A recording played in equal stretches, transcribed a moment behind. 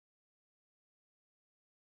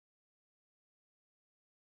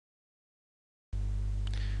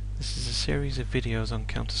This is a series of videos on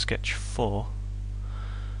Counter-Sketch 4,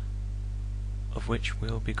 of which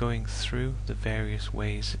we'll be going through the various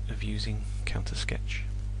ways of using Counter-Sketch,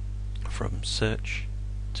 from search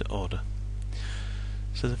to order.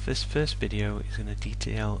 So this first video is going to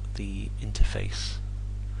detail the interface.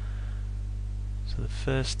 So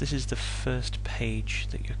this is the first page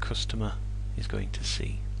that your customer is going to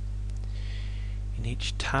see. In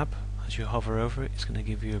each tab, as you hover over it, it's going to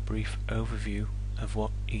give you a brief overview of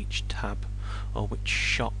what each tab, or which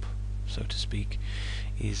shop, so to speak,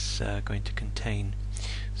 is going to contain.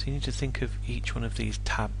 So you need to think of each one of these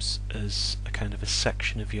tabs as a kind of a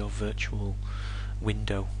section of your virtual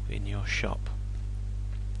window in your shop.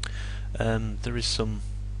 There is some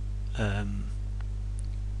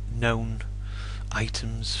known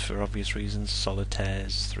items for obvious reasons: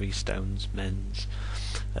 solitaires, three stones, men's.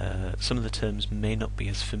 Some of the terms may not be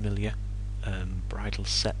as familiar. Bridal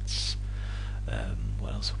sets.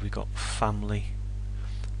 What else have we got? Family,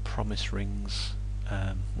 promise rings.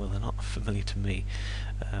 Well, they're not familiar to me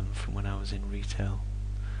from when I was in retail.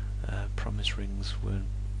 Promise rings were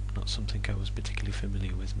not something I was particularly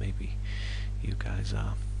familiar with. Maybe you guys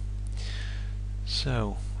are.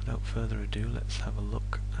 So, without further ado, let's have a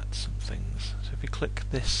look at some things. So if you click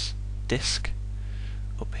this disk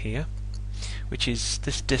up here,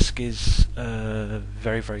 this disk is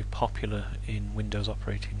very, very popular in Windows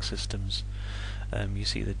operating systems. You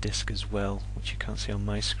see the disk as well, which you can't see on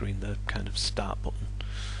my screen, the kind of start button,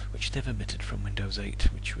 which they've omitted from Windows 8,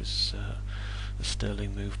 which was a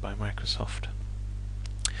sterling move by Microsoft.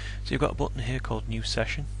 So you've got a button here called New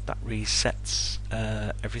Session that resets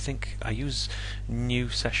everything. I use New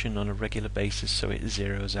Session on a regular basis, so it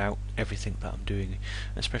zeroes out everything that I'm doing.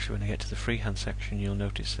 Especially when I get to the freehand section, you'll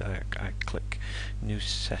notice that I click New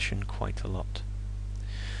Session quite a lot.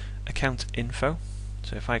 Account Info.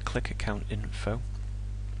 So if I click Account Info,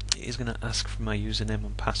 it is going to ask for my username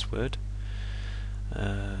and password.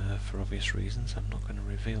 For obvious reasons, I'm not going to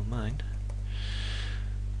reveal mine.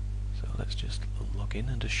 So let's just log in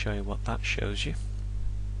and just show you what that shows you.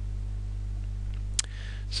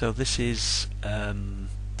 So this is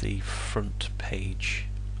the front page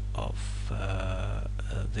of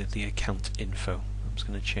the account info. I'm just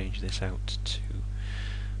going to change this out to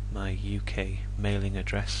my UK mailing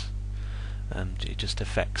address. It just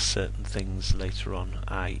affects certain things later on,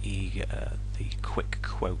 i.e. The quick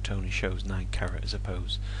quote only shows 9 carat as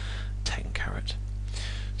opposed to 10 carat.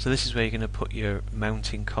 So this is where you're going to put your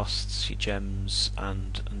mounting costs, your gems,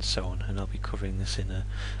 and so on, and I'll be covering this in a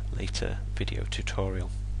later video tutorial.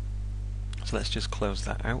 So let's just close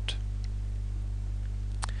that out.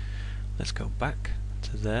 Let's go back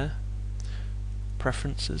to there.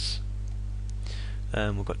 Preferences.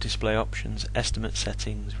 We've got display options, estimate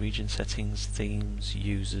settings, region settings, themes,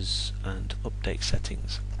 users, and update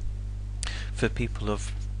settings. For people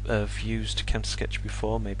who've used Counter-Sketch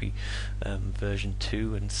before, maybe version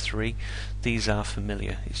 2 and 3, these are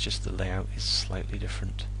familiar, it's just the layout is slightly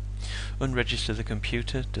different. Unregister the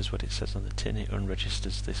computer does what it says on the tin. It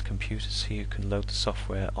unregisters this computer so you can load the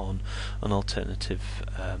software on an alternative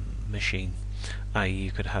machine, i.e.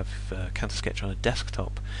 you could have Counter-Sketch on a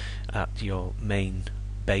desktop at your main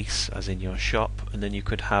base, as in your shop, and then you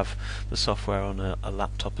could have the software on a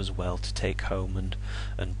laptop as well to take home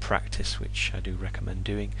and practice, which I do recommend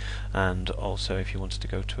doing, and also if you wanted to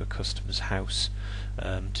go to a customer's house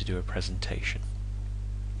to do a presentation.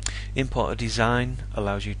 Import a design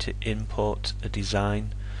allows you to import a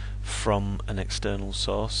design from an external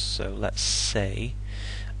source. So let's say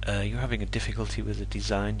you're having a difficulty with a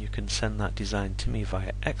design, you can send that design to me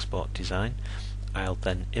via export design. I'll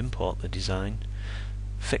then import the design,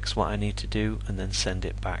 fix what I need to do, and then send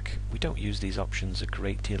it back. We don't use these options a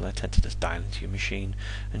great deal. I tend to just dial into your machine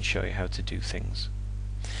and show you how to do things.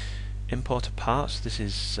 Import a part. This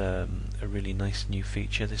is a really nice new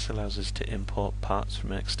feature. This allows us to import parts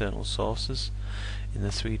from external sources in the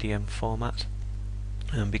 3DM format.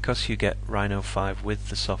 And because you get Rhino 5 with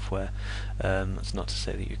the software, that's not to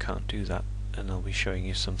say that you can't do that, and I'll be showing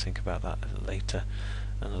you something about that later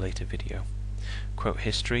in a later video. Quote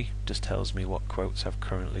history just tells me what quotes I've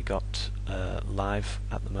currently got live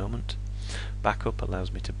at the moment. Backup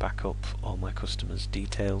allows me to back up all my customers'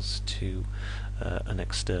 details to an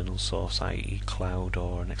external source, i.e. cloud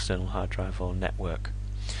or an external hard drive or network.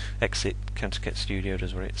 Exit. Counter-Sketch Studio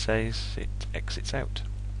does what it says, it exits out.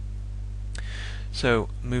 So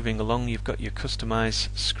moving along, you've got your customize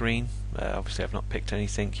screen. Obviously I've not picked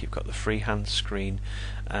anything. You've got the freehand screen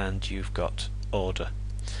and you've got order.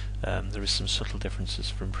 There is some subtle differences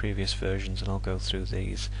from previous versions, and I'll go through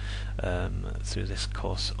these through this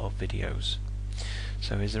course of videos.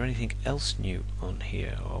 So is there anything else new on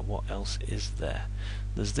here, or what else is there?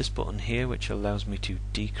 There's this button here which allows me to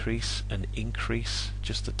decrease and increase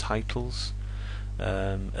just the titles.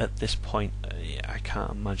 At this point I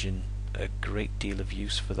can't imagine a great deal of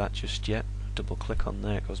use for that just yet. Double click on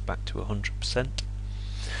there, it goes back to 100%.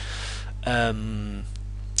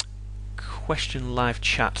 Question live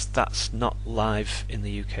chat, that's not live in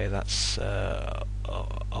the UK, that's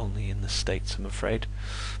only in the States, I'm afraid,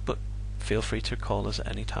 but feel free to call us at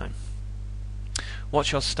any time.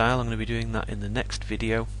 Watch your style, I'm going to be doing that in the next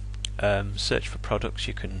video. Search for products,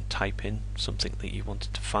 you can type in something that you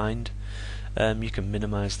wanted to find. You can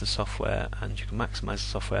minimize the software and you can maximize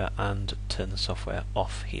the software and turn the software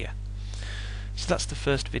off here. So that's the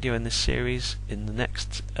first video in this series. In the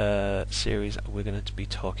next series we're going to be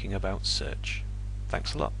talking about search.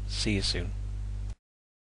 Thanks a lot. See you soon.